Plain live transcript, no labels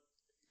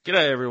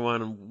G'day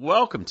everyone and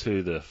welcome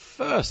to the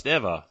first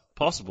ever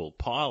possible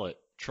pilot,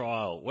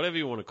 trial, whatever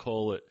you want to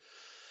call it,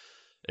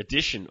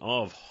 edition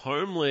of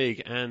Home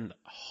League and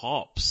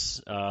Hops.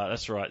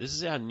 That's right, this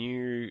is our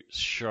new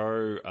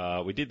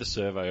show. We did the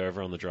survey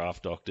over on the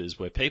Draft Doctors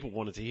where people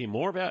wanted to hear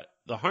more about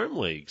the home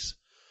leagues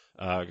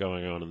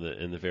going on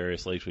in the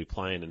various leagues we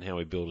play in and how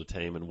we build a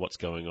team and what's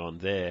going on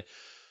there.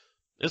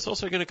 It's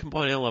also going to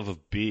combine our love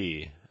of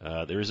beer.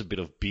 There is a bit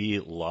of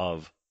beer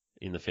love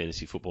in the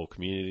fantasy football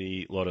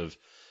community. A lot of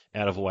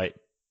overweight,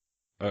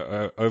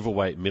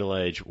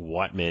 middle-aged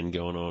white men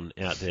going on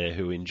out there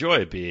who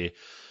enjoy a beer.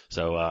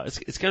 So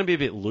it's going to be a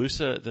bit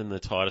looser than the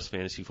tightest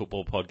fantasy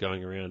football pod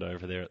going around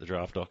over there at the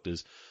Draft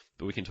Doctors.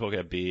 But we can talk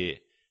about beer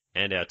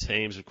and our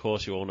teams. Of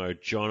course, you all know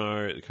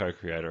Jono, the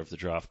co-creator of the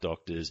Draft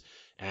Doctors,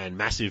 and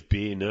massive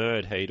beer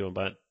nerd. How you doing,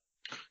 bud?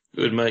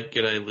 Good, mate.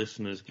 G'day,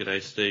 listeners.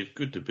 G'day, Steve.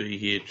 Good to be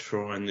here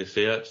trying this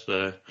out.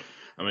 So,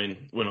 I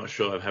mean, we're not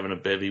shy of having a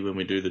bevy when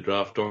we do the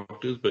Draft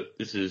Doctors, but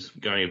this is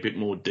going a bit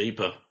more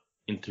deeper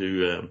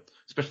into,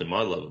 especially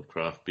my love of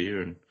craft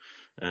beer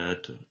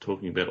and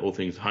talking about all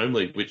things home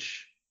league,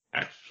 which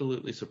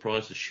absolutely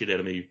surprised the shit out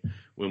of me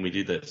when we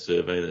did that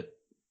survey that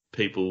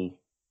people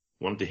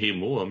wanted to hear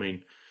more. I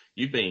mean,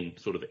 you've been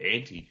sort of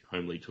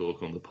anti-home league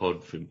talk on the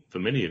pod for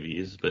many of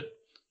years, but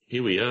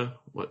here we are,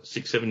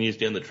 6-7 years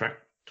down the track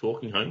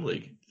talking home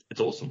league.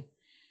 It's awesome.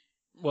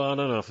 Well, I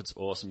don't know if it's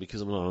awesome because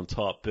I'm not on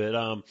top,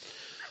 but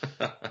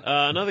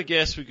another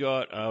guest we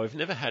got, we've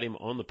never had him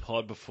on the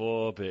pod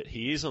before, but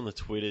he is on the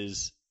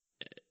Twitters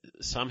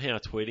somehow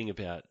tweeting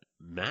about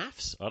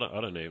maths. I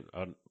don't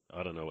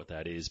know what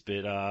that is,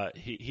 but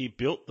he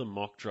built the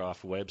mock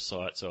draft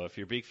website, so if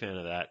you're a big fan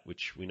of that,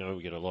 which we know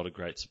we get a lot of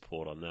great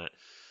support on that,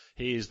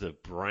 he is the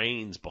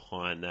brains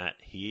behind that.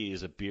 He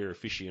is a beer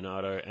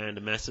aficionado and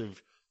a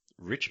massive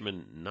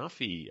Richmond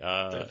Nuffy.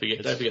 Don't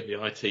forget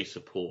the IT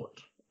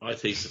support.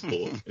 IT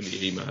support in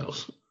the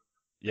emails.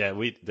 Yeah,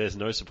 there's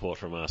no support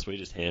from us. We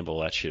just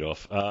handle that shit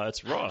off.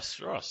 It's Ross.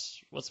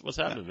 Ross, what's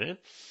happening, man?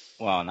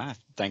 Well, no,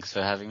 thanks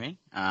for having me.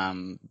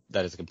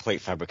 That is a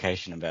complete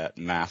fabrication about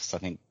maths. I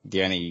think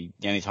the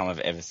only time I've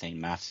ever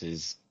seen maths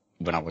is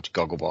when I watch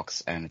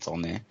Gogglebox and it's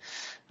on there.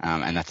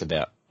 And that's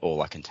about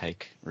all I can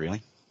take,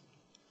 really.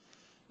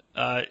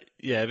 Yeah,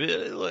 but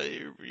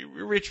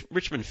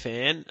Richmond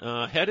fan,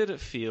 how did it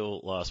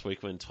feel last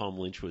week when Tom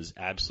Lynch was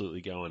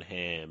absolutely going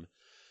ham?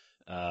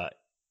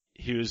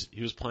 He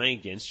was playing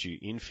against you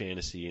in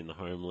fantasy in the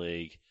home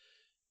league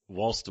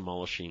whilst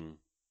demolishing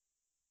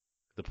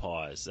the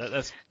Pies.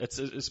 It's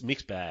a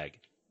mixed bag.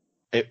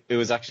 It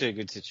was actually a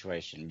good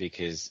situation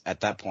because at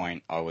that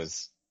point I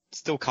was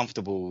still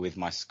comfortable with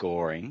my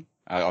scoring.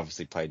 I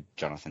obviously played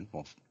Jonathan.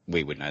 Well,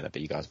 we would know that,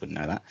 but you guys wouldn't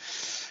know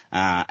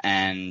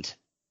that.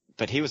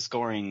 But he was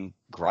scoring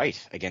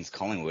great against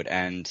Collingwood,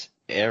 and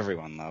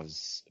everyone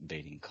loves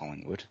beating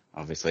Collingwood,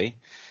 obviously.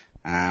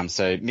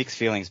 So mixed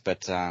feelings,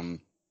 but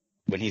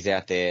when he's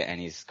out there and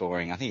he's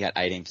scoring, I think he had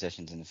 18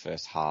 possessions in the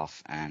first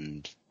half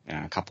and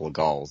a couple of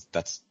goals.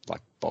 That's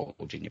like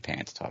bulge in your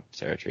pants type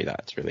territory.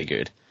 That's really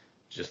good.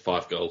 Just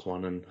 5 goals,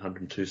 1 and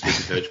 102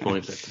 super coach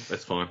points.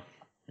 That's fine.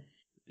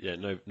 Yeah,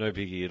 no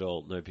biggie at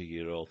all. No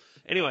biggie at all.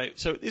 Anyway,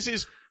 so this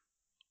is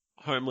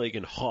Home League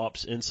and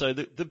Hops, and so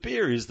the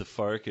beer is the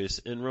focus.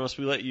 And Ross,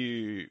 we let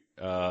you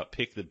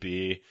pick the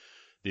beer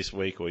this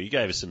week, or you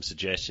gave us some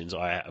suggestions.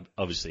 I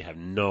obviously have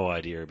no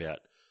idea about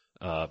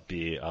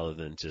beer other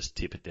than just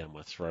tip it down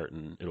my throat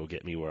and it'll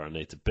get me where I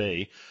need to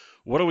be.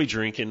 What are we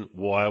drinking?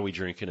 Why are we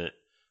drinking it?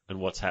 And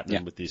what's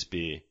happening with this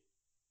beer?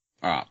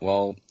 All right.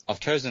 Well, I've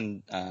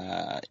chosen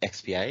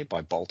XPA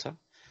by Bolter.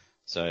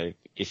 So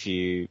if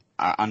you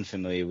are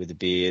unfamiliar with the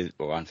beer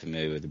or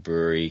unfamiliar with the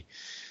brewery,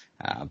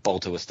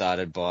 Bolter was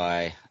started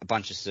by a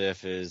bunch of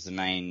surfers. The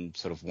main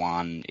sort of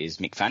one is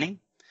Mick Fanning.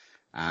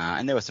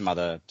 And there were some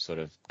other sort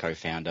of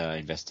co-founder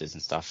investors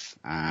and stuff.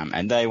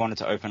 And they wanted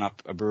to open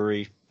up a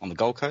brewery on the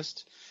Gold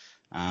Coast.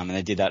 And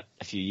they did that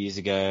a few years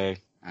ago,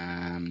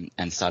 and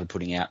started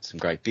putting out some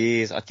great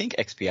beers. I think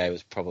XPA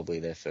was probably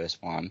their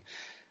first one.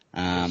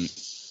 That and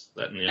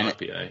the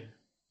IPA.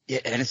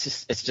 And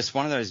it's just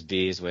one of those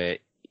beers where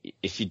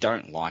if you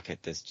don't like it,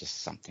 there's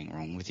just something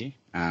wrong with you.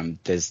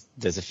 There's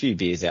a few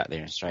beers out there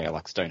in Australia,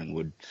 like Stone and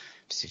Wood,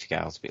 Pacific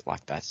Ale's a bit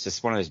like that. It's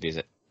just one of those beers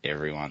that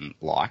everyone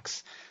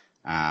likes.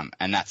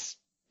 And that's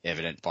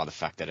evident by the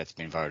fact that it's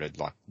been voted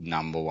like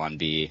number one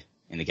beer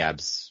in the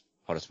Gabs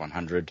Hottest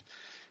 100,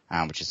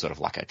 which is sort of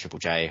like a Triple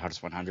J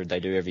Hottest 100 they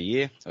do every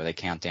year. So they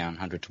count down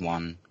 100 to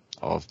 1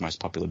 of most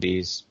popular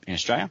beers in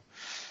Australia.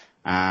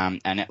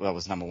 And it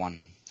was number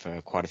one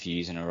for quite a few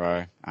years in a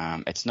row.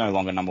 It's no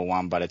longer number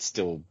one, but it's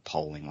still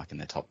polling like in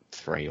the top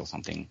 3 or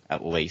something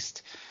at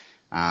least.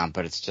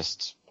 But it's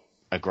just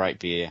a great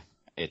beer.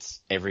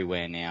 It's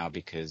everywhere now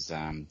because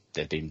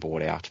they've been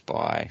bought out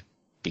by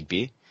Big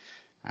Beer.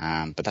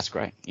 But that's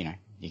great. You know,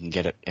 you can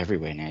get it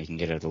everywhere now. You can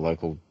get it at the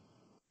local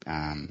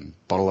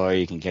bottle-o.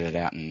 You can get it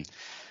out in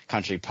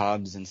country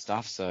pubs and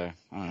stuff. So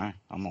I don't know.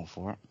 I'm all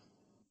for it.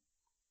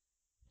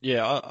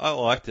 Yeah, I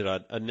liked it.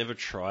 I'd never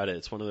tried it.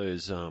 It's one of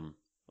those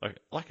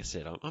like I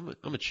said,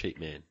 I'm a cheap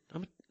man.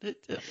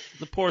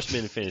 the poorest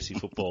man in fantasy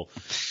football.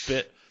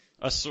 But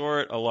I saw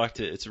it. I liked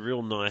it. It's a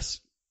real nice.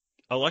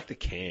 I like the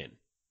can.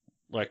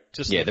 Like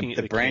just looking at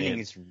the branding can.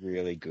 is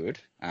really good.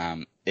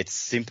 It's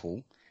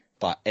simple,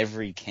 but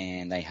every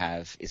can they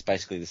have is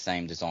basically the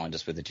same design,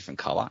 just with a different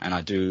color. And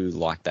I do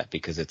like that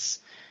because it's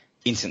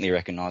instantly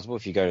recognizable.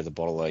 If you go to the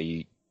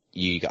bottler,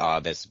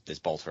 there's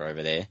Bolter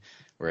over there,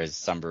 whereas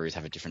some breweries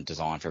have a different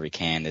design for every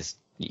can.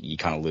 You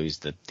kind of lose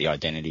the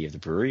identity of the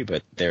brewery,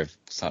 but they've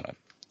sort of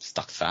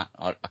stuck to that.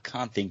 I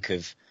can't think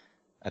of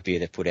a beer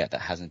they've put out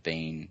that hasn't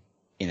been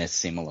in a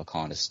similar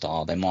kind of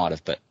style. They might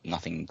have, but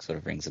nothing sort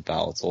of rings a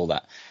bell. It's all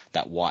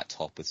that white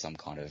top with some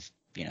kind of,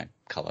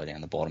 colour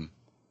down the bottom.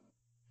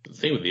 The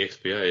thing with the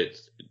XPA,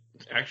 it's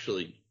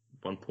actually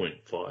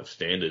 1.5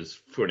 standards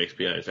for an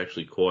XPA. It's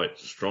actually quite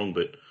strong,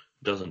 but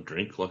doesn't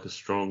drink like a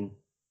strong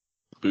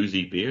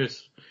boozy beer.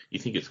 You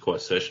think it's quite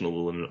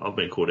sessionable, and I've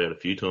been caught out a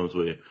few times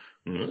where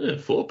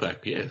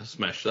 4-pack,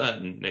 smash that,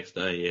 and next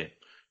day,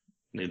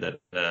 need that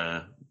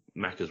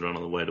Macca's run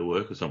on the way to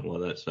work or something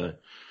like that. So you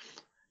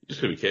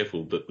just got to be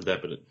careful with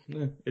that, but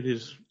it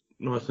is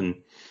nice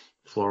and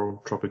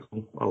floral,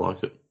 tropical. I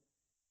like it.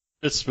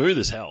 It's smooth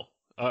as hell.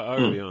 I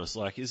gotta be honest.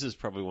 Like, this is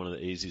probably one of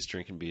the easiest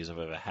drinking beers I've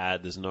ever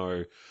had. There's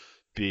no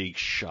big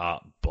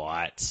sharp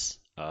bites.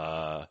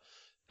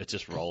 It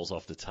just rolls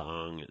off the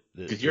tongue.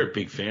 Because you're a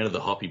big fan of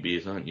the hoppy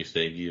beers, aren't you,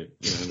 Steve? Yeah.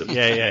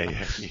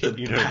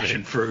 The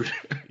passion fruit.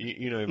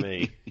 You know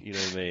me. You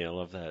know me. I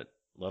love that.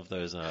 Love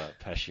those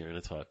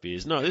Passiona type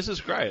beers. No, this is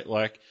great.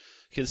 Like,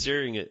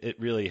 considering it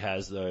really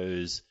has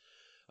those,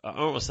 I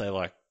don't want to say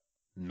like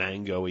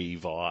mango-y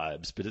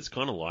vibes, but it's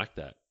kind of like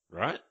that,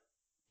 right?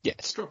 Yeah,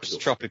 it's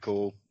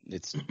tropical.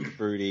 It's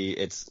fruity.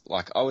 It's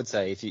like, I would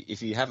say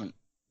if you haven't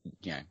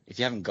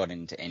got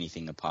into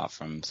anything apart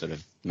from sort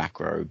of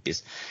macro,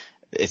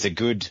 it's a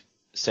good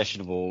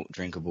sessionable,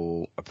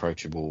 drinkable,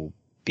 approachable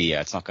beer.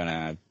 It's not going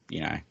to,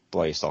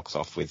 blow your socks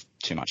off with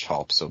too much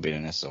hops or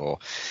bitterness or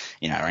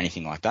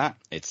anything like that.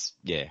 It's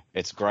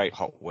great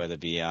hot weather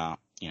beer.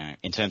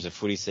 In terms of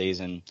footy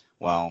season,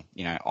 well,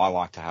 I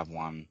like to have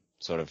one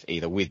sort of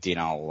either with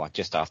dinner or like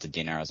just after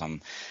dinner as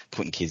I'm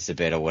putting kids to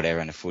bed or whatever,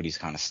 and the footy's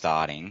kind of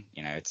starting.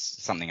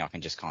 It's something I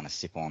can just kind of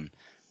sip on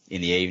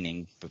in the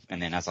evening,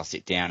 and then as I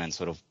sit down and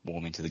sort of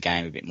warm into the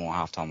game a bit more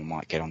halftime, I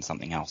might get on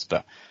something else.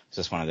 But it's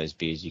just one of those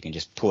beers you can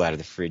just pull out of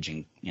the fridge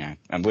and,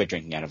 and we're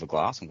drinking out of a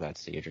glass. I'm glad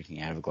to see you're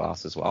drinking out of a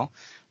glass as well.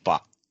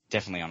 But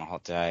definitely on a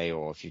hot day,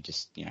 or if you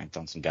just,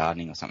 done some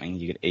gardening or something,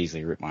 you could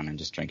easily rip one and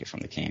just drink it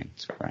from the can.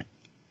 It's great.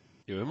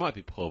 Yeah, we might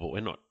be poor, but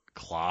we're not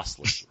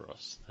classless,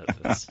 Ross.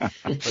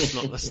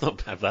 Let's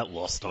not have that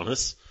lost on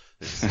us.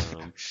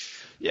 But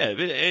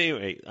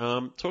anyway,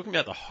 talking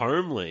about the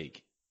home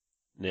league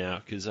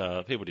now, because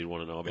people did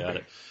want to know about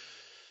it.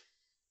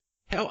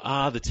 How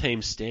are the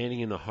teams standing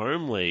in the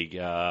home league?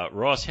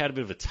 Ross had a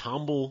bit of a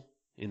tumble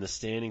in the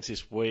standings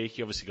this week.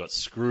 He obviously got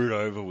screwed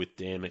over with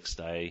Dan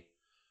McStay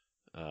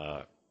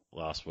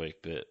last week.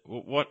 But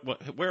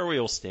where are we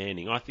all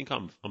standing? I think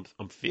I'm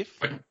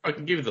fifth. I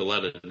can give you the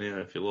ladder now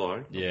if you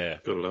like. Yeah,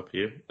 I've got it up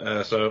here.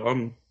 So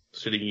I'm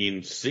sitting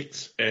in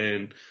sixth,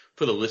 and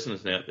for the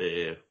listeners out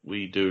there,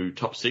 we do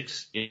top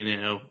six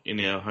in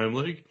our home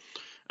league.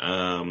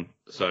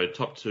 So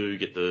top two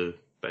get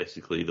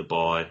basically the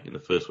bye in the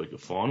first week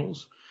of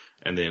finals,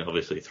 and then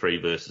obviously 3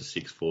 versus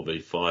 6,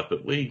 4v5.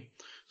 But we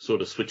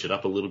sort of switch it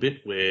up a little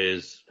bit,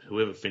 whereas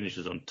whoever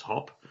finishes on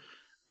top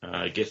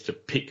gets to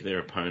pick their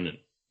opponent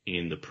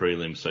in the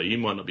prelim. So you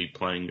might not be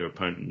playing your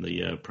opponent in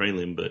the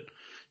prelim, but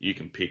you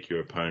can pick your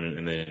opponent,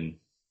 and then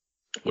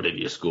whatever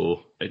you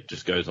score, it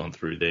just goes on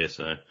through there.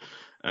 So,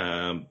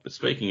 but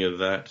speaking of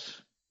that,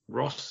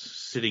 Ross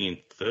sitting in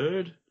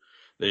third.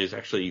 There's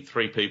actually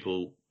 3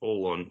 people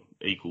all on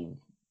equal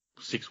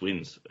 6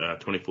 wins,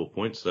 24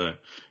 points. So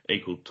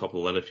equal top of the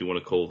ladder, if you want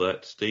to call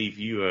that. Steve,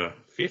 you are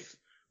fifth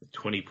with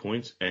 20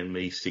 points, and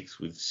me sixth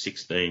with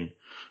 16,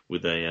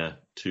 with a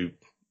two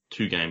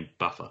game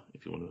buffer,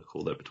 if you want to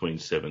call that, between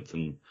seventh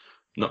and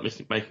not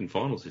making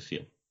finals this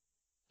year.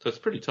 So it's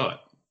pretty tight.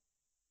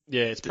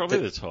 Yeah, it's probably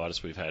the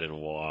tightest we've had in a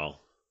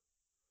while.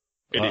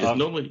 It is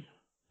normally.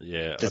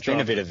 Yeah, there's been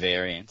a bit of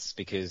variance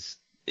because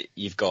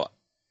you've got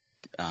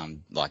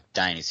like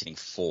Dane is sitting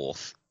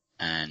fourth,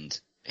 and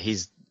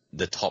he's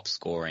the top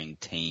scoring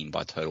team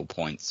by total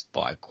points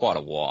by quite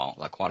a while,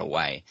 like quite a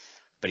way.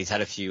 But he's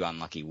had a few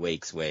unlucky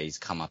weeks where he's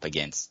come up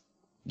against,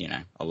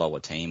 a lower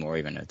team or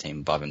even a team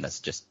above him that's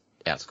just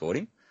outscored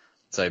him.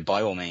 So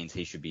by all means,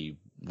 he should be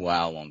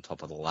well on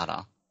top of the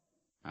ladder,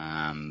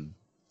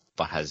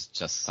 but has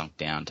just sunk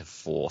down to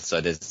fourth. So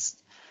there's,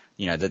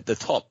 the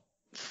top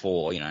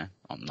 4,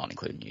 I'm not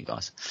including you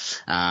guys,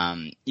 are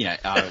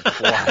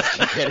quite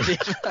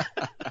competitive.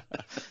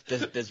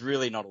 There's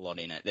really not a lot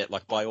in it.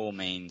 Like, by all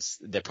means,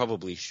 there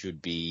probably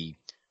should be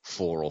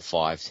 4 or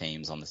 5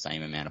 teams on the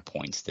same amount of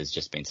points. There's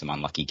just been some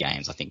unlucky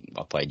games. I think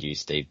I played you,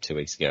 Steve, 2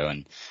 weeks ago,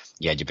 and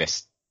you had your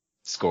best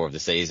score of the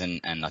season,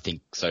 and I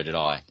think so did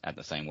I at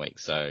the same week.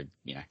 So,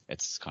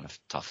 it's kind of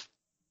tough.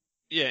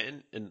 Yeah,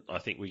 and I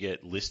think we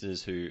get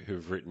listeners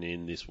who've written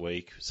in this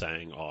week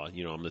saying,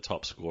 I'm the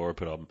top scorer,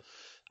 but I'm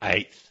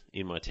 8th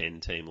in my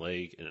 10-team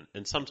league,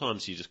 and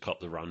sometimes you just cop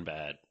the run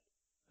bad.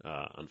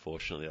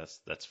 Unfortunately,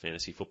 that's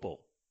fantasy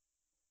football.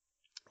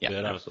 Yeah,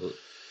 but, absolutely.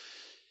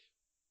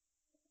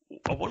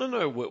 I want to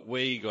know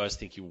where you guys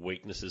think your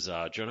weaknesses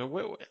are,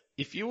 Jono.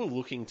 If you were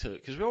looking to,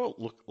 because we all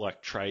look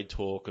like trade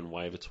talk and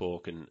waiver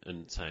talk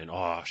and saying, oh,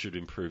 I should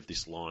improve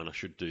this line, I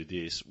should do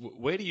this.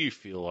 Where do you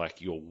feel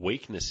like your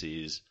weakness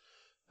is,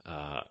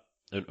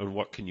 and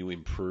what can you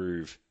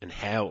improve, and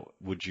how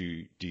do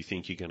you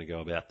think you're going to go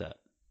about that?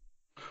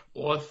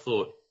 Well, I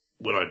thought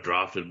when I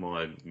drafted,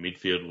 my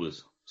midfield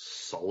was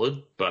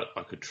solid, but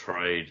I could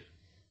trade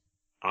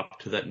up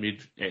to that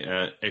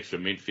extra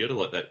midfielder,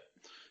 like that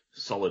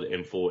solid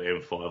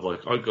M4, M5.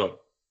 Like I got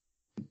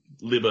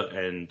Libba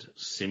and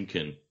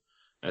Simkin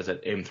as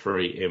that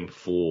M3,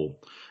 M4,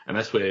 and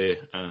that's where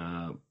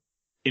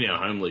in our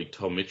home league,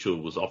 Tom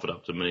Mitchell was offered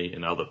up to me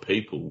and other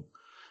people,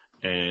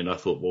 and I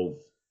thought, well,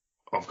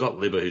 I've got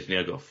Libba who's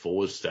now got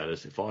forward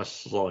status. If I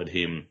slide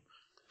him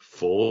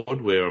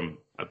forward where I'm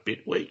a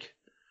bit weak,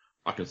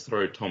 I can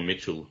throw Tom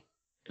Mitchell.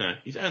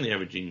 He's only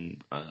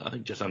averaging, I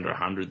think, just under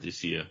 100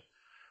 this year,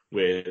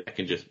 where I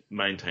can just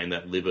maintain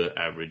that Libba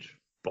average,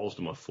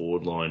 bolster my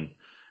forward line.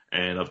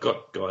 And I've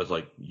got guys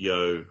like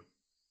Yo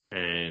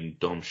and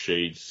Dom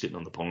Sheed sitting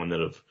on the pine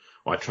that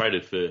I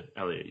traded for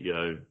Elliot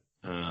Yo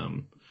a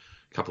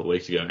couple of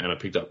weeks ago, and I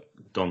picked up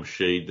Dom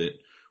Sheed that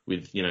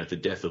with, the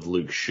death of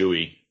Luke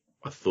Shuey,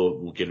 I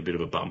thought we'll get a bit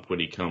of a bump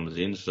when he comes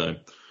in. So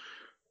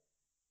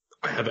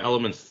I have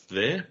elements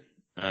there,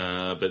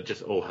 but it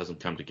just all hasn't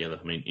come together.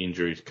 I mean,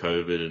 injuries,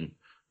 COVID, and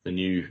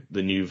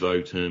the new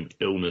vogue term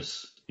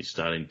illness is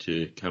starting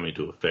to come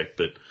into effect.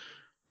 But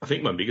I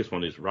think my biggest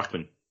one is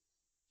Ruckman.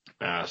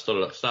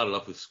 Started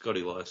off with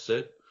Scotty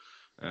Lycett.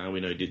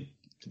 We know he did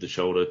the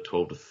shoulder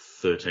 12 to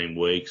 13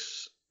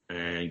 weeks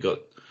and got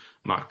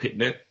Mark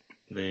Pitnet.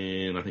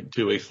 Then I think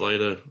 2 weeks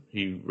later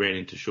he ran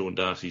into Sean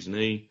Darcy's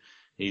knee.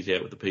 He's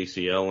out with the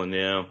PCL, and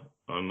now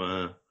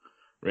I'm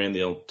ran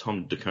the old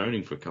Tom De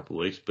Koning for a couple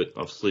of weeks, but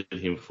I've slid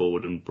him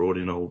forward and brought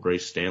in old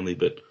Reece Stanley.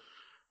 But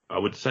I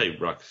would say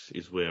Rucks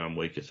is where I'm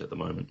weakest at the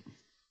moment.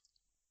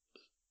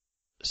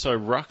 So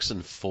Rucks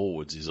and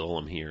forwards is all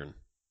I'm hearing.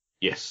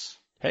 Yes.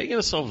 How are you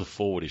going to solve the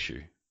forward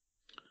issue?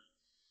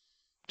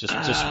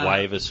 Just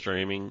waiver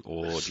streaming,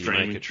 or do you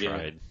make a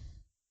trade?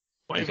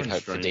 Yeah. You can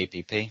hope for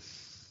DPP.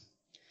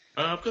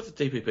 I've got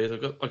the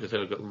DPPs. Like I said,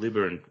 I've got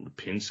Libba and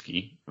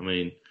Lipinski. I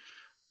mean,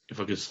 if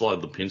I could slide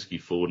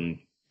Lipinski forward, and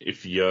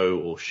if Yo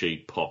or she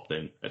pop,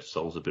 then that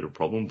solves a bit of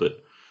problem.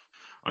 But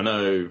I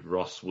know,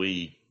 Ross,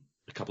 a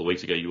couple of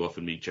weeks ago, you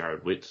offered me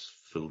Jared Witts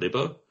for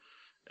Libba,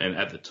 and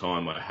at the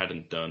time I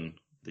hadn't done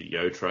the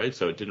Yo trade,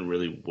 so it didn't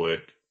really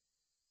work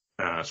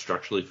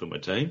structurally for my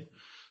team.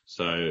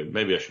 So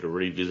maybe I should have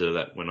revisited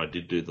that when I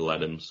did do the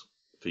Laddams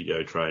for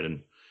Yo trade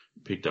and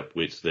picked up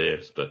Witts there.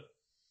 But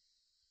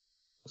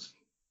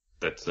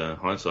that's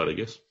hindsight, I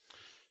guess.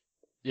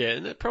 Yeah,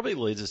 and that probably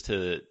leads us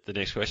to the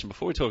next question.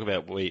 Before we talk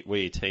about where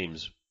your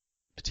teams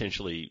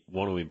potentially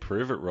want to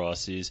improve at,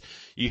 Ross, is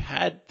you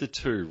had the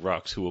two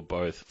rucks who were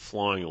both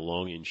flying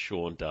along in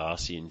Sean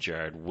Darcy and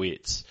Jared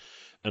Witts.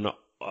 And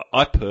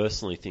I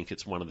personally think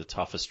it's one of the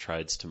toughest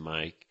trades to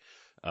make,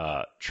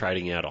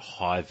 trading out a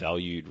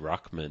high-valued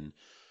ruckman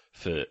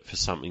for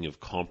something of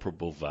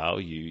comparable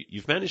value.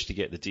 You've managed to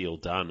get the deal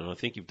done, and I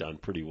think you've done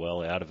pretty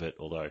well out of it,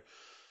 although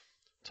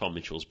Tom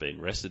Mitchell's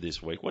been rested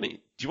this week. Do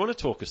you want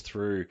to talk us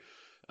through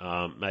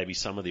maybe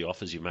some of the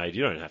offers you made?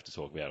 You don't have to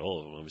talk about all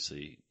of them.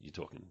 Obviously, you're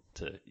talking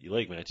to your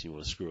league mates and you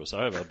want to screw us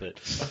over. But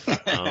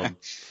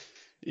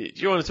do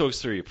you want to talk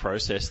us through your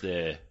process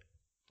there?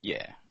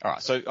 Yeah. All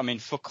right. So, I mean,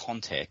 for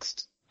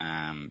context,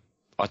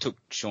 I took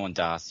Sean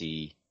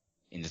Darcy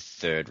in the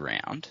 3rd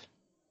round.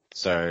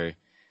 So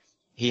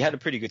he had a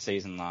pretty good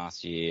season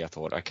last year. I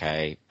thought,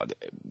 okay,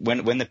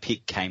 when the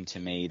pick came to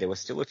me, there were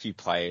still a few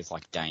players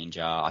like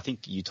Danger. I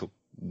think you took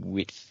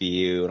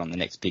Whitfield on the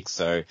next pick.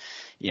 So,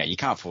 you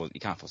can't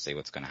foresee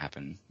what's going to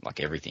happen, like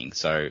everything.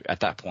 So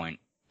at that point,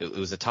 it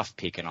was a tough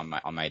pick, and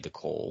I made the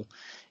call.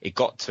 It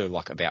got to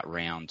like about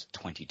round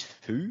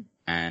 22,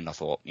 and I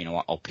thought, you know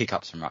what, I'll pick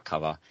up some ruck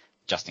cover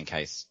just in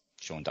case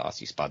Sean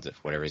Darcy spuds it,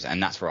 whatever it is.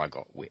 And that's where I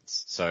got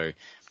Witts. So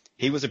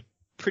he was a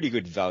pretty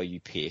good value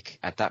pick.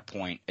 At that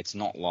point, it's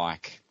not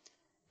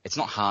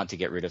hard to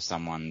get rid of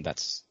someone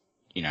that's,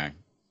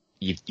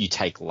 you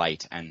take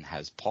late and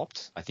has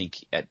popped. I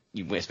think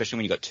especially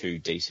when you got two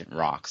decent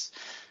rucks,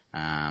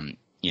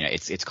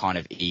 it's kind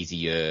of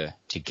easier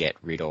to get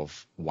rid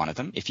of one of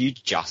them. If you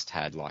just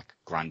had like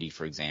Grundy,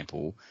 for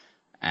example,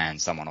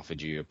 and someone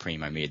offered you a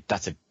primo mid,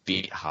 that's a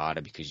bit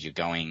harder because you're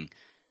going,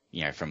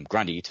 from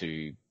Grundy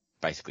to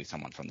basically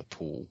someone from the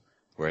pool.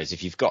 Whereas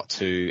if you've got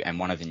two and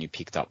one of them you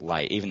picked up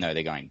late, even though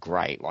they're going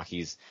great, like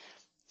he's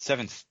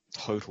 7th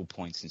total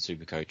points in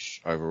Supercoach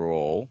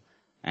overall,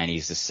 and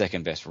he's the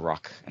 2nd best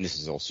ruck, and this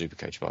is all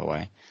Supercoach, by the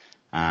way,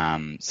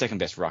 2nd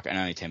best ruck and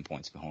only 10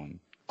 points behind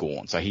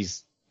Gawn. So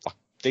he's like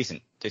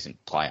decent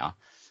player.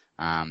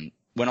 When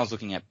I was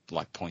looking at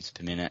like points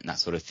per minute and that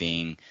sort of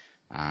thing,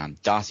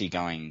 Darcy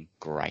going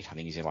great. I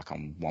think he's like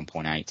on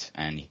 1.8,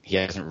 and he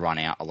hasn't run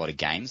out a lot of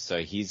games,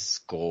 so his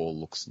score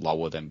looks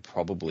lower than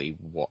probably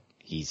what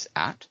he's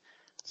at.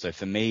 So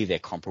for me, they're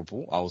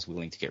comparable. I was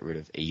willing to get rid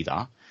of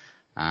either.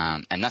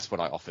 And that's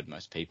what I offered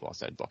most people. I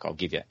said, look, I'll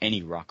give you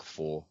any ruck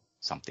for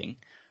something.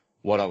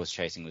 What I was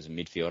chasing was a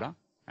midfielder.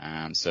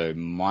 So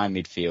my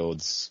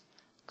midfield's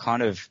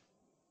kind of,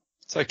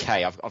 it's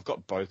okay. I've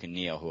got Boak and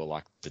Neil who are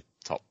like the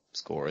top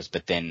scorers,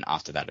 but then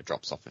after that it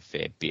drops off a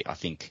fair bit. I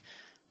think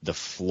the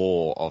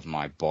floor of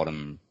my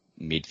bottom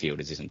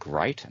midfielders isn't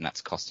great, and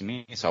that's costing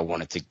me. So I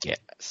wanted to get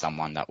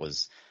someone that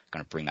was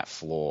going to bring that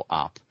floor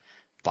up,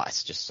 but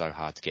it's just so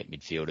hard to get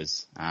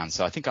midfielders.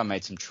 So I think I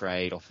made some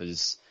trade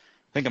offers.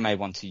 I think I made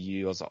one to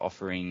you. I was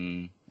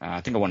offering,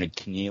 I think I wanted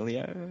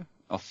Cornelio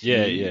off you.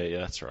 Yeah,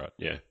 that's right.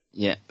 Yeah.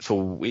 Yeah,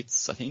 for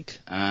Wits, I think.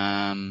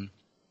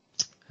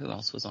 Who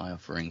else was I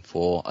offering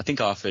for? I think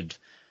I offered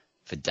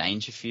for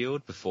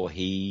Dangerfield before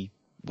he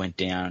went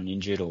down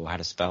injured or had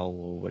a spell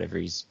or whatever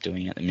he's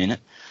doing at the minute.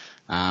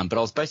 But I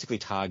was basically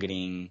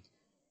targeting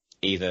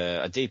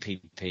either a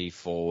DPP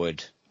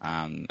forward,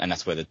 and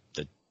that's where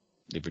the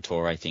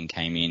Liberatore thing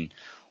came in,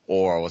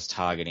 or I was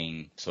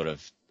targeting sort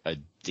of a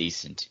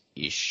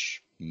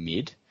decent-ish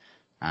mid,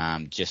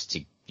 just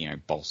to,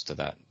 bolster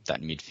that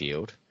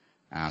midfield.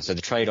 So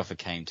the trade offer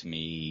came to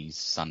me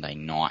Sunday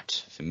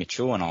night for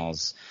Mitchell, and I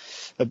was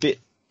a bit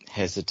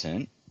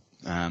hesitant.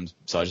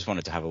 So I just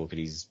wanted to have a look at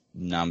his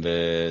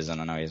numbers, and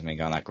I know he hasn't been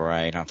going that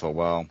great. And I thought,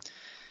 well,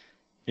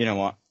 you know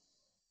what?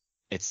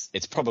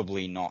 It's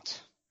probably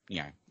not,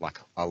 like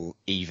a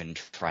even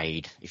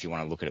trade if you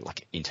want to look at it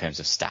like in terms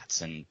of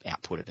stats and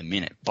output at the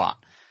minute. But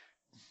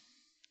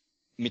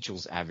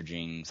Mitchell's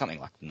averaging something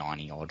like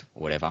 90 odd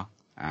or whatever.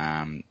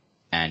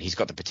 And he's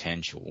got the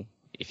potential,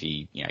 if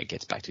he,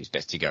 gets back to his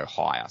best, to go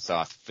higher. So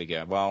I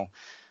figure, well,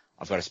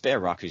 I've got a spare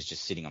ruck who's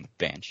just sitting on the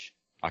bench.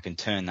 I can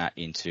turn that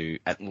into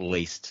at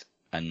least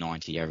a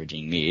 90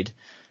 averaging mid,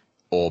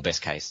 or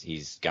best case,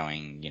 he's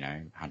going,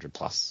 100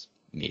 plus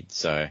mid.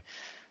 So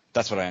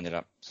that's what I ended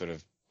up sort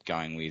of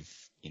going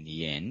with in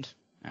the end.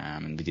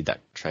 And we did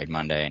that trade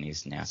Monday, and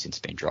he's now since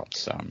been dropped.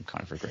 So I'm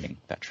kind of regretting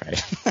that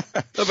trade.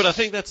 No, but I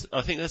think that's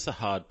the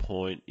hard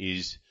point.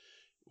 Is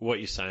what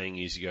you're saying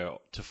is you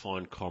go to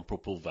find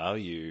comparable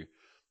value.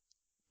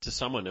 To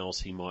someone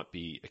else, he might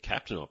be a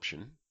captain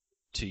option.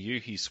 To you,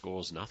 he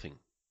scores nothing.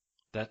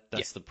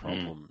 That's the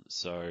problem.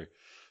 So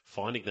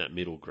finding that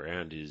middle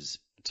ground is,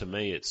 to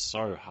me, it's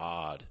so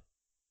hard.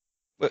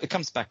 Well, it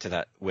comes back to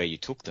that where you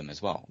took them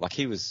as well. Like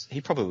he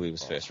probably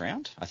was first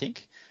round, I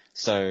think.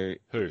 So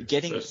who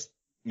getting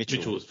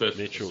Mitchell was first.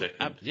 Mitchell,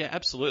 second. Yeah,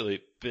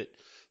 absolutely. But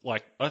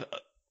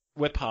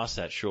we're past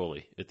that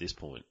surely at this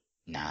point.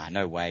 Nah,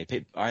 no way.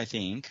 I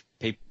think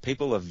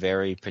people are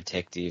very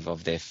protective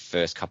of their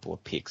first couple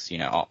of picks.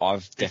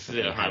 I've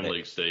definitely had home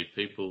league, Steve.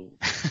 People.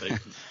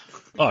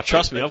 Oh,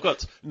 trust me, I've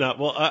got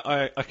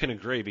I can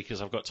agree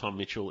because I've got Tom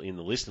Mitchell in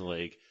the listener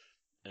league,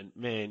 and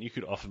man, you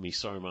could offer me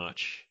so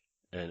much,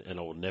 and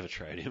I will never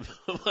trade him.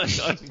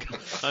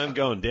 I'm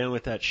going down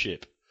with that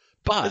ship.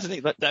 But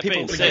that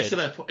being said, it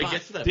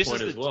gets to that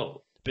point as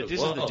well. But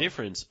this is the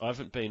difference. I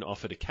haven't been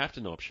offered a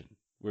captain option,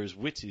 whereas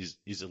Witts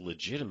is a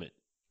legitimate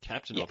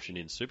captain option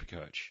in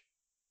Supercoach.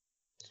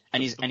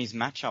 And his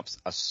matchups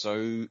are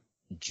so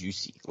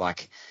juicy.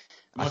 Like,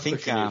 My I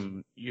think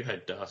you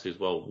had Darcy as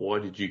well. Why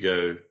did you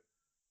go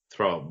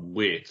throw up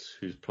Witts,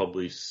 who's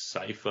probably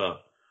safer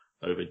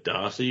over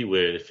Darcy,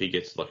 where if he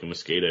gets like a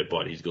mosquito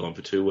bite, he's gone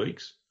for 2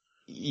 weeks?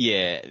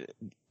 Yeah,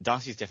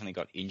 Darcy's definitely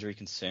got injury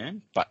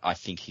concern, but I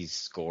think his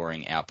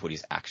scoring output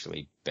is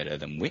actually better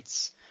than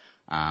Witts.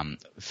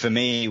 For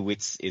me,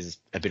 Witts is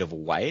a bit of a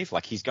wave.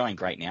 Like, he's going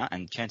great now,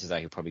 and chances are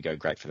he'll probably go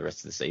great for the rest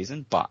of the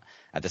season. But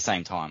at the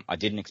same time, I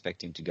didn't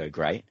expect him to go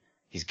great.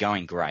 He's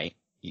going great.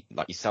 You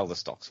sell the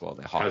stocks while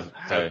they're high.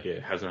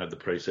 Hasn't had the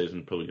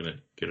preseason. Probably going to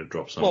get a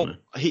drop somewhere.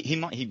 Well, he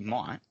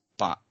might.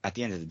 But at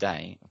the end of the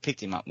day, I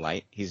picked him up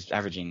late. He's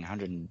averaging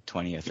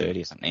 120 or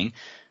 30 or something.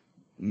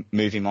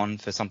 Move him on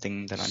for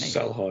something that I need.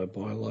 Sell high,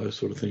 buy low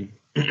sort of thing.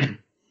 I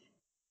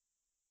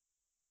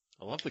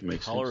love the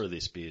colour of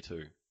this beer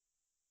too.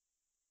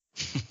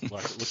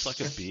 Like, it looks like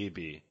a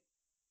beer.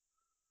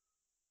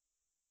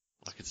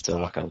 Like it's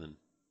darker than...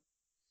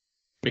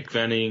 Mick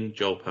Vanning,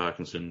 Joel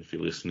Parkinson, if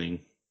you're listening,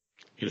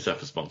 hit us up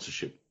for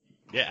sponsorship.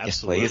 Yeah,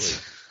 absolutely.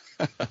 Yes,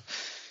 please.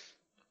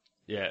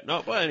 Yeah,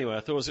 no, but anyway, I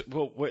thought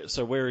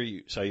so where are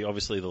you? So you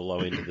obviously the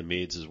low end of the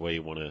mids is where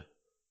you want to...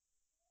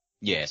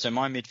 Yeah, so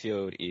my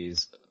midfield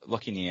is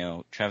Lachie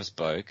Neale, Travis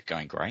Boak,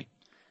 going great.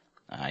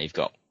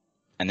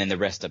 And then the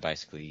rest are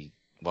basically,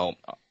 well,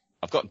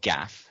 I've got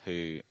Gaff,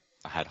 who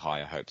I had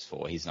higher hopes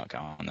for. He's not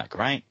going that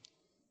great.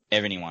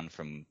 Anyone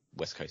from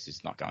West Coast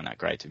is not going that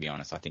great, to be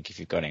honest. I think if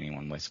you've got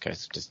anyone West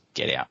Coast, just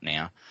get out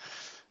now.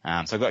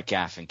 So I've got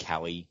Gaff and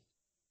Callie.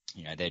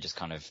 They're just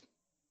kind of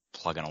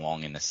plugging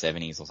along in the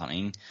 70s or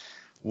something.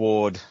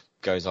 Ward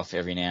goes off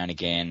every now and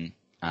again.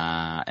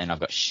 And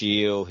I've got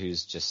Shield,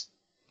 who's just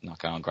not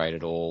going great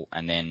at all.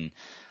 And then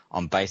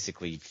I'm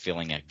basically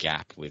filling a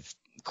gap with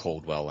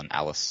Caldwell and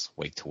Alice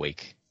week to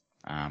week.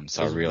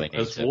 So I really need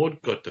Has to...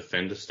 Ward got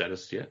defender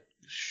status yet?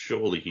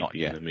 Surely he'd Not be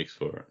yet. in the mix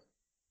for it.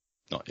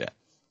 Not yet.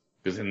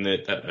 Because then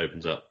that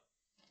opens up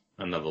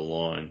another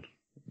line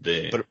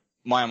there. But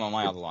my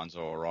other lines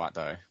are all right,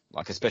 though.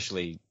 Like,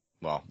 especially,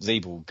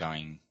 Zeeble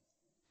going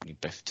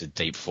to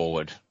deep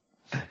forward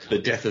the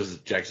death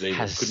of Jack Zeeble,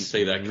 couldn't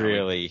see that coming.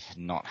 Really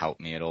not helped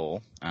me at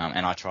all.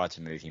 And I tried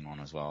to move him on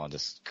as well. I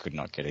just could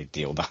not get a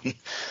deal done.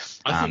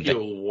 I think you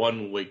were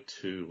 1 week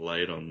too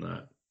late on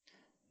that.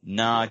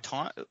 No,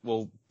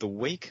 the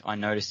week I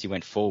noticed he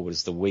went forward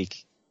is the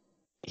week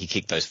he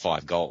kicked those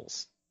 5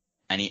 goals.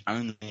 And he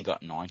only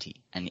got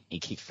 90, and he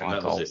kicked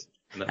 5 goals.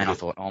 And I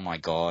thought, oh my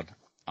God,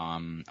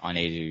 I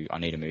need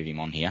to move him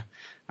on here,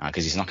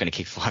 because he's not going to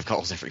kick 5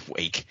 goals every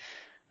week.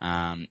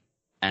 And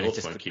it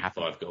just kick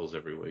 5 goals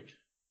every week.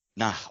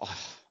 Nah,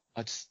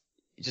 I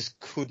just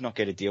could not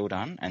get a deal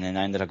done, and then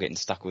I ended up getting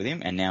stuck with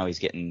him, and now he's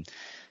getting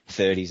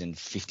 30s and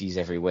 50s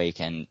every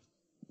week, and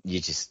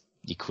you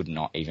could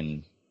not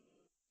even,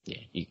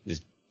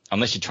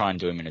 unless you try and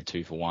do him in a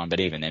 2-for-1, but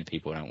even then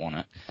people don't want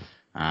it.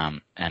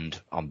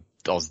 And I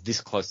was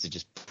this close to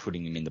just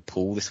putting him in the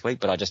pool this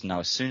week, but I just know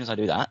as soon as I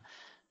do that,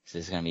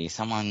 there's going to be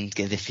someone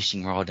get their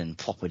fishing rod and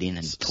plop it in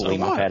and pull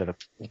him up out of the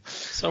pool.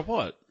 So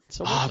what?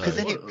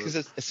 Because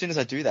as soon as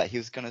I do that, he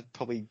was going to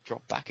probably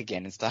drop back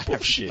again and start.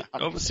 Bullshit.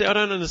 See, I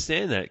don't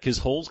understand that, because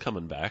Hall's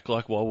coming back.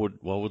 Like, why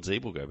would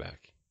Zeeble go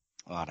back?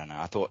 Well, I don't know.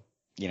 I thought,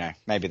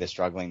 maybe they're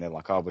struggling. They're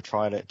like, we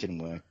tried it,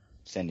 didn't work.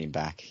 Send him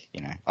back.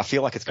 I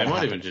feel like it's going to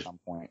happen at some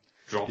point.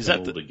 Drop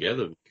him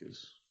altogether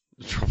because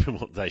drop him.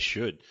 They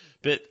should.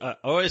 But I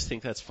always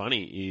think that's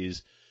funny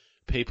is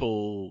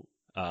people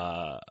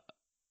aren't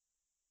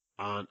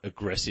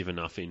aggressive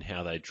enough in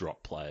how they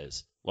drop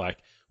players. Like,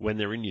 when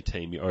they're in your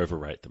team, you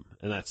overrate them.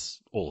 And that's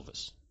all of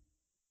us.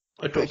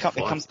 I dropped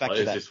 5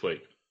 players this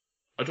week.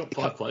 I dropped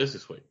 5 players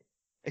this week.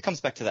 It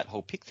comes back to that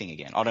whole pick thing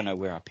again. I don't know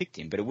where I picked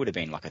him, but it would have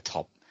been like a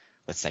top,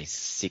 let's say,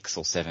 6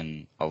 or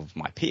 7 of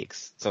my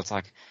picks. So it's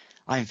like,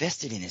 I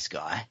invested in this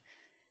guy.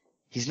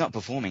 He's not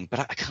performing,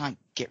 but I can't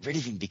get rid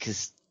of him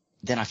because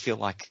then I feel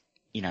like,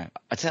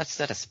 it's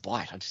out of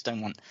spite. I just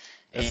don't want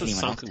anyone else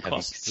to have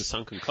It's the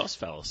sunken cost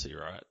fallacy,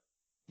 right?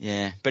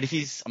 Yeah, but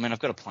if I've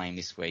got to play him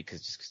this week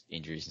because just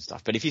injuries and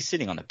stuff. But if he's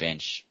sitting on the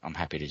bench, I'm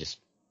happy to just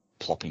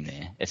plop him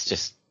there. It's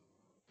just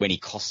when he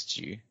costs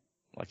you,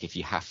 like if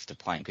you have to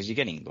play him, because you're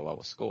getting the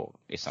lower score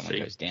if someone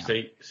goes down.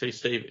 See,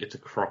 Steve, it's a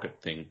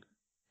Crockett thing.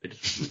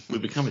 We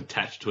become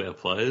attached to our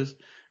players,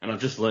 and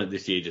I've just learned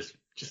this year, just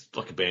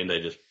like a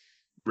Band-Aid, just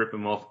rip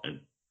them off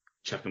and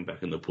chuck them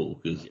back in the pool.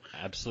 Because you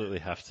absolutely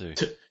have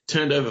to.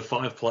 Turned over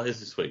 5 players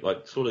this week,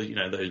 like sort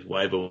of, those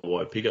waiver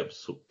wire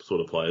pickups sort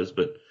of players,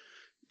 but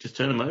just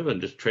turn them over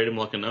and just treat them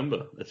like a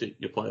number. That's it.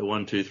 You play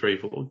 1, 2, 3,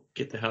 4.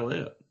 Get the hell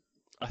out.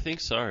 I think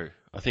so.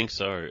 I think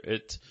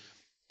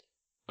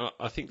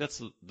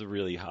that's the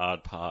really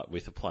hard part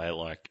with a player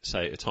like,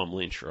 say, a Tom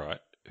Lynch, right?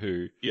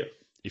 Who,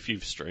 if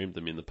you've streamed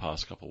them in the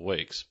past couple of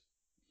weeks,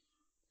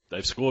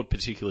 they've scored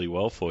particularly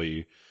well for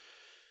you.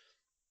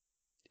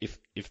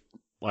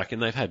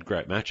 And they've had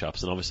great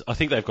matchups, and obviously, I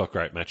think they've got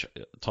great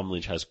Tom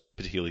Lynch has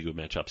particularly good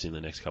matchups in the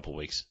next couple of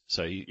weeks,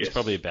 so it's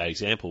probably a bad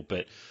example,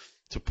 but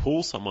to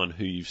pull someone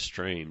who you've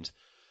streamed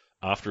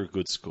after a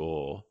good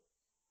score,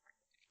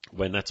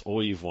 when that's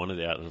all you've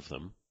wanted out of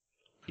them,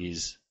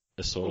 is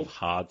a sort of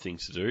hard thing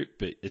to do,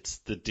 but it's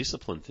the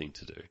disciplined thing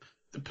to do.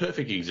 The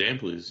perfect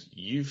example is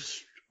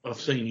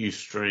I've seen you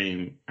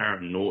stream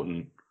Aaron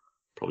Norton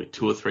probably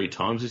 2 or 3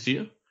 times this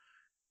year,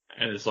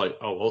 and it's like,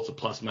 it's a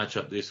plus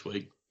matchup this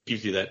week,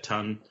 gives you that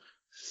ton,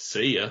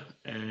 see ya,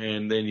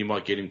 and then you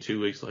might get him 2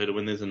 weeks later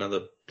when there's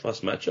another plus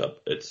matchup.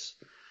 It's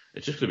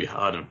just going to be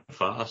hard and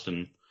fast,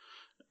 and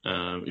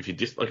if you're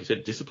like you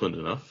said, disciplined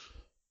enough.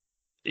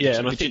 Yeah,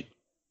 and I think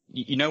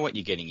you know what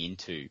you're getting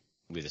into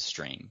with a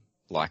stream,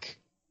 like,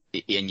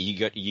 and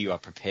you are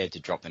prepared to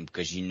drop them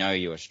because you know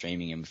you are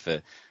streaming them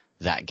for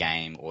that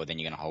game, or then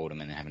you're going to hold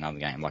them and then have another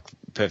game. Like,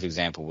 perfect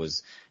example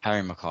was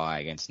Harry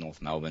Mackay against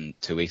North Melbourne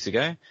 2 weeks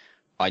ago.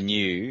 I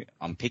knew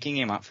I'm picking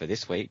him up for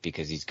this week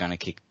because he's going to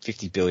kick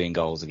 50 billion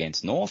goals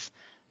against North,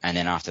 and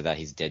then after that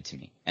he's dead to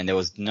me. And there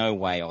was no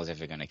way I was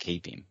ever going to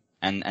keep him.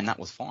 And that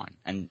was fine.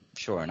 And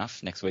sure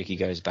enough, next week he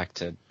goes back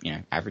to,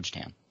 average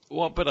town.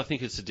 Well, but I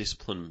think it's a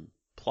disciplined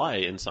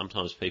play, and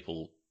sometimes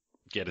people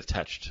get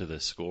attached to the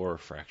scorer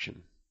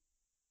fraction.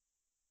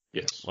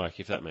 Yes. Like,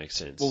 if that makes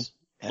sense.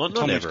 Well,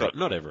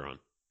 not everyone.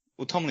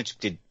 Well, Tom Lynch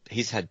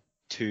he's had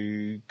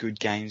 2 good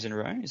games in a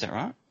row, is that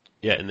right?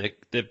 Yeah, and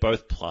they're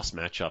both plus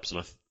matchups,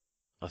 and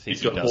I think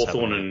he's got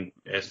Hawthorn and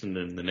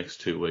Essendon in the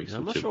next 2 weeks.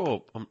 I'm not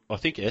sure. I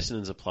think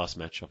Essendon's a plus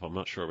matchup. I'm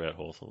not sure about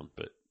Hawthorn,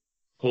 but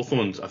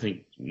Hawthorn's, I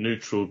think,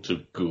 neutral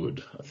to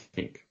good, I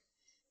think.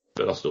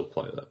 But I'll still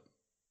play that.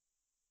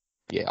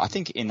 Yeah, I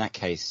think in that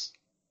case,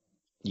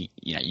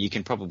 you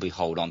can probably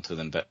hold on to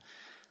them, but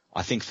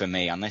I think for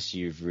me, unless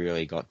you've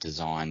really got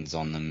designs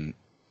on them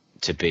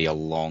to be a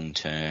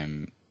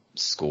long-term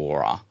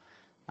scorer,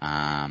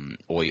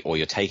 or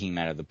you're taking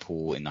them out of the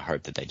pool in the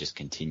hope that they just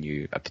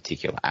continue a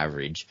particular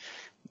average,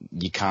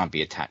 you can't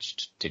be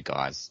attached to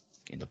guys,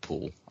 in the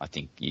pool. I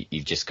think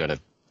you've just got to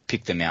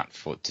pick them out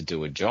to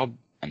do a job,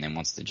 and then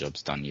once the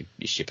job's done, you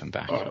ship them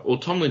back. All right. Well,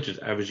 Tom Lynch is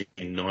averaging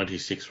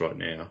 96 right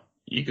now.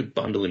 You could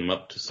bundle him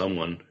up to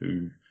someone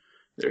who...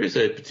 There is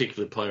a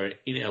particular player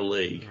in our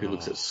league who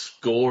looks at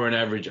score and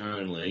average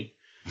only.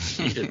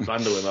 You just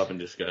bundle him up and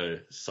just go,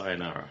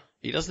 sayonara.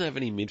 He doesn't have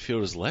any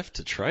midfielders left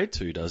to trade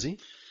to, does he?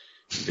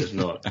 He does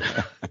not.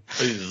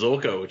 He's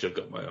Zorko, which I've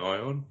got my eye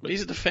on. But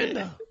he's a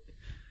defender.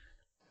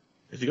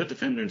 Has he got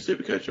defender in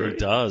Supercoach already? He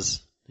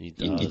does.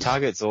 You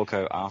target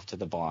Zorko after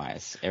the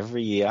buys.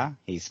 Every year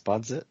he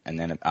spuds it, and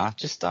then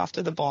just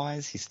after the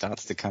buys he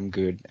starts to come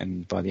good,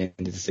 and by the end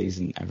of the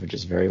season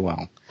averages very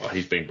well. Oh,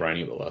 he's been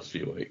braining the last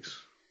few weeks.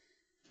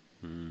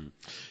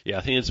 Yeah,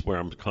 I think it's where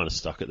I'm kind of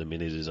stuck at the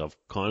minute is I've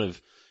kind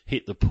of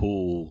hit the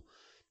pool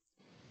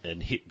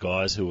and hit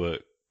guys who are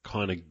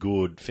kind of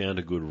good, found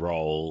a good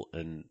role,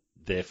 and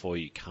therefore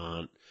you're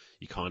kind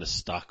of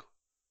stuck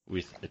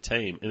with a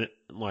team. And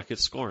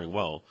it's scoring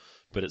well,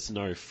 but it's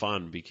no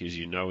fun because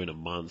in a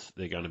month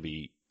they're going to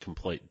be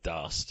complete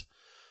dust,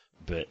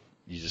 but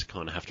you just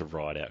kind of have to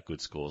ride out good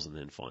scores and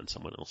then find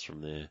someone else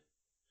from there.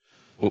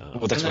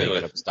 Well, that's where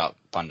you've got to start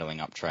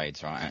bundling up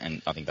trades, right?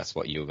 And I think that's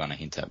what you were going to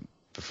hint at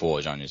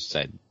before, John just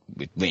said,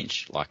 with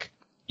Lynch. Like,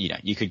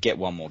 you could get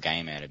one more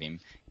game out of him.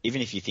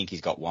 Even if you think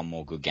he's got one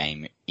more good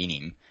game in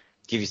him,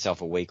 give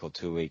yourself a week or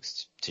 2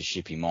 weeks to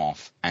ship him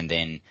off. And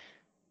then,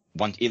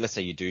 let's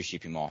say you do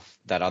ship him off,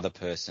 that other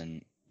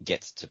person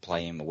gets to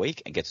play him a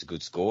week and gets a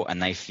good score,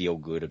 and they feel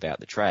good about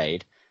the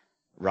trade,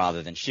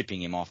 rather than shipping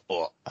him off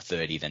a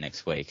 30 the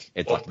next week.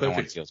 It's no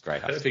one feels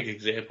great. Perfect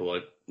example,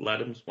 like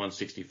Laddams,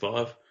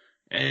 165,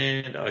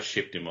 and I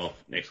shipped him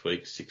off next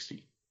week,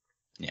 60.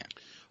 Yeah.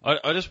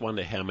 I just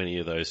wonder how many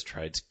of those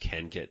trades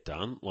can get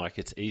done. Like,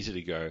 it's easy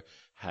to go,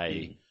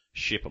 hey,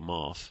 ship them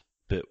off,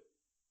 but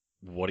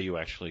what are you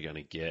actually going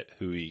to get?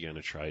 Who are you going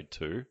to trade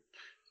to?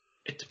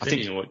 It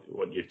depends on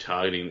what you're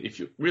targeting. If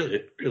you're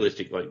really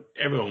realistic, like,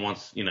 everyone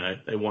wants,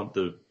 they want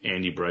the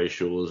Andy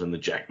Brayshaws and the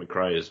Jack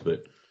McRae's,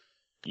 but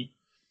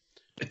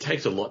it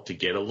takes a lot to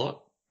get a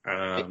lot.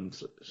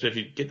 So if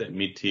you get that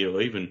mid-tier,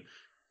 or even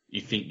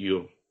you think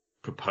you're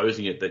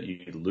proposing it that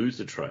you lose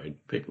the trade,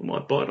 people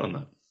might bite on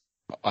that.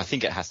 I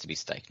think it has to be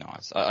stake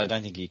knives. I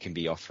don't think you can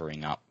be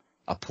offering up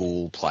a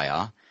pool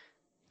player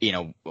in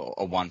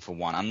a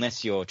one-for-one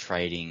unless you're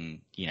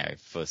trading,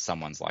 for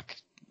someone's like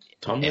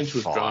Tom Lynch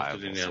was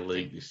drafted in our something.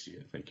 league this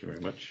year. Thank you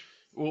very much.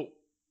 Well,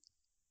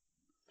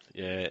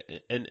 yeah,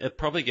 and it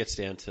probably gets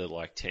down to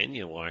like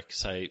tenure. Like,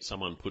 say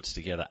someone puts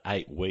together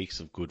 8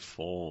 weeks of good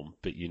form,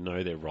 but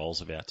their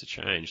role's about to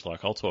change.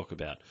 Like, I'll talk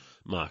about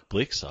Mark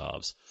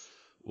Blixarves.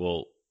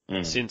 Well,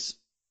 since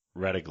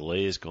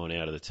Radagalia's gone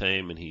out of the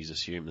team and he's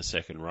assumed the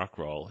second ruck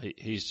role,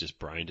 he's just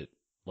brained it,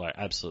 like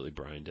absolutely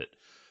brained it.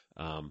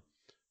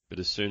 But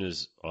as soon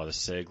as either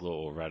Segler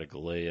or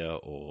Radagalia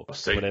or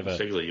whatever...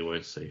 Segler you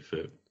won't see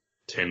for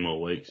 10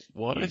 more weeks.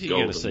 Well, I don't think you're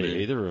going to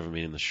see either of them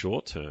in the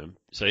short term.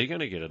 So you're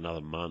going to get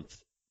another month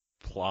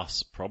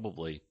plus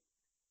probably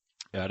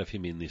out of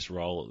him in this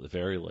role at the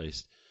very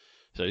least.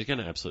 So he's going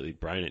to absolutely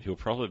brain it. He'll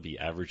probably be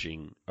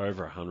averaging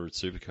over 100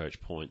 Supercoach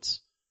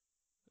points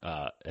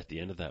at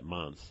the end of that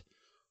month.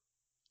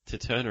 To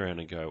turn around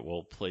and go,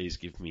 well, please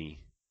give me,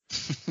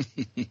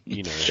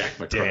 Jack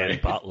McRae. Dan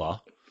Butler.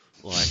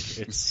 Like,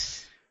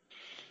 it's,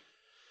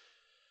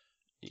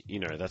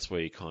 that's where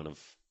you kind of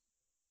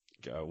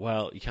go,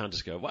 well, you can't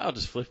just go, well,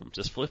 just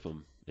flip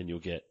them, and you'll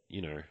get,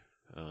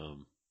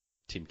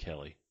 Tim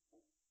Kelly.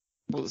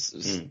 Well,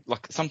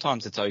 like,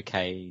 sometimes it's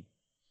okay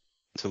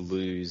to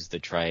lose the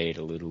trade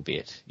a little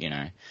bit,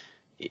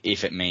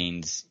 if it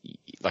means,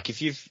 like,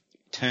 if you've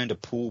turned a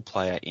pool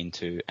player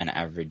into an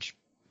average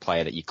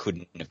player that you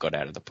couldn't have got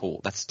out of the pool,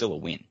 that's still a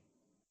win,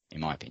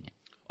 in my opinion.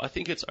 I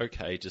think it's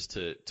okay just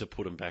to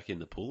put them back in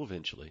the pool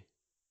eventually.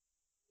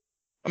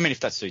 I mean,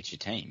 if that suits your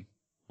team.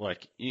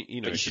 Like, but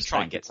you should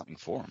try and get something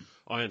for them.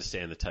 I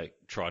understand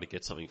try to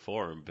get something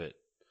for them, but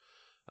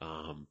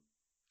I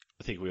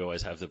think we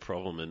always have the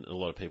problem, and a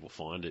lot of people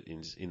find it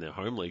in their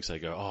home leagues. They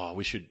go, oh,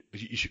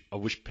 I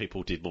wish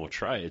people did more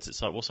trades.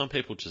 It's like, well, some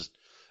people just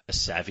are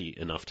savvy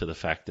enough to the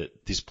fact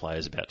that this player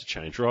is about to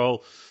change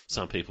role.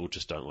 Some people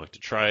just don't like to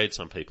trade.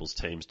 Some people's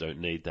teams don't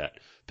need that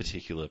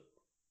particular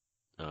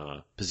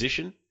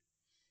position.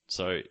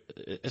 So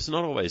it's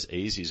not always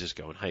easy as just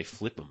going, hey,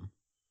 flip them.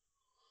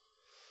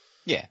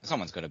 Yeah,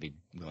 someone's got to be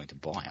willing to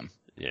buy them.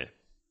 Yeah.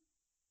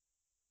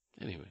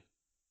 Anyway,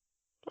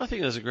 I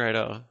think that was a great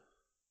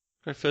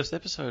first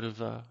episode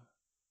of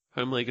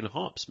Home League and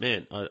Hops.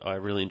 Man, I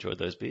really enjoyed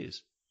those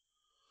beers.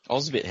 I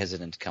was a bit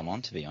hesitant to come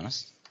on, to be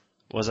honest.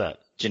 What's that?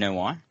 Do you know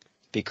why?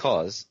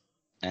 Because,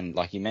 and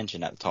like you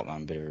mentioned at the top,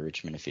 I'm a bit of a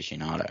Richmond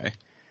aficionado.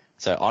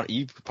 So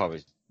you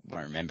probably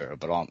won't remember it,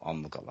 but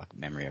I'm got like a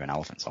memory of an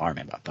elephant, so I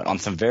remember. But on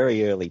some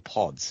very early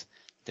pods,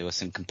 there were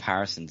some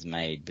comparisons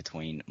made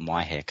between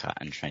my haircut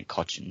and Trent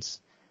Cotchin's,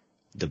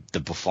 the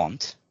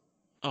Buffont.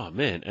 Oh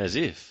man, as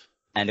if.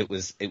 And it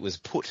was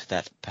put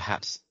that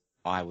perhaps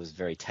I was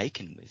very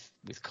taken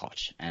with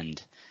Koch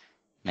and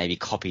maybe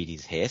copied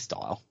his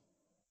hairstyle.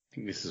 I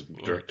think this is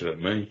directed at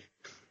me.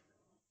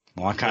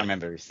 Well, I can't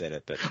remember who said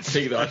it, but I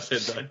think I said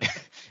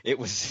that. it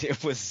was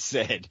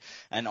said.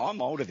 And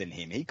I'm older than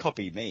him. He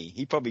copied me.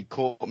 He probably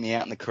caught me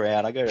out in the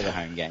crowd. I go to the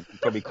home game. He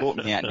probably caught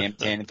me out in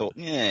M10 and thought,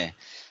 yeah,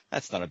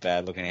 that's not a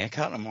bad looking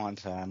haircut. I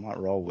might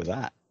roll with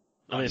that.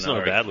 I mean, it's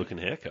not a bad looking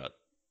haircut.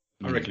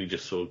 I reckon he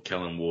just saw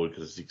Callan Ward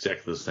because it's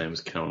exactly the same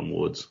as Callan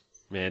Ward's.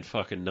 Man,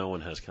 fucking no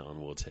one has Callan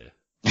Ward's hair.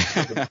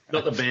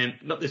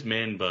 Not this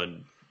man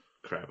bud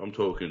crap. I'm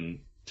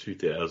talking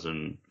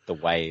 2000. The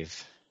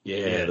wave.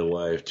 Yeah, the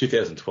wave.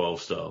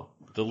 2012 style.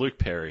 The Luke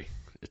Perry.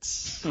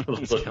 It's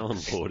Callan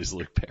Ward is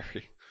Luke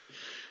Perry.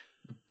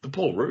 The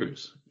Paul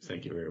Roos.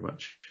 Thank you very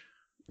much.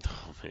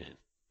 Oh,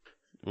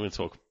 man.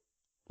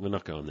 We're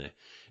not going there.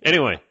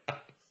 Anyway,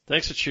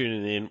 thanks for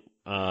tuning in.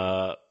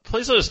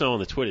 Please let us know on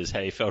the Twitters how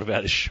you felt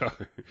about this show.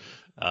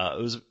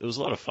 It was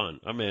a lot of fun.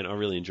 I mean, I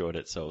really enjoyed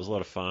it, so it was a lot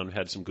of fun. We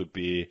had some good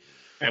beer.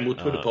 And we'll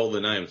Twitter poll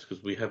the names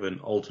because we have an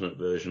alternate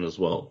version as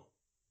well.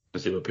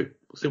 Let's see what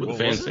the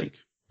fans think.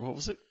 What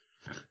was it?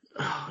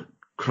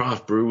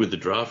 Craft brew with the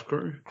draft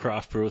crew.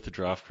 Craft brew with the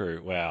draft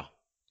crew. Wow.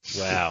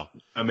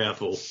 A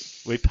mouthful.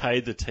 We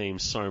paid the team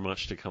so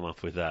much to come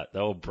up with that. They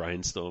were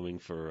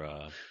brainstorming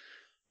for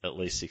at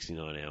least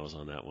 69 hours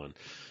on that one.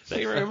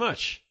 Thank you very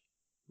much.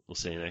 We'll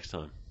see you next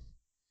time.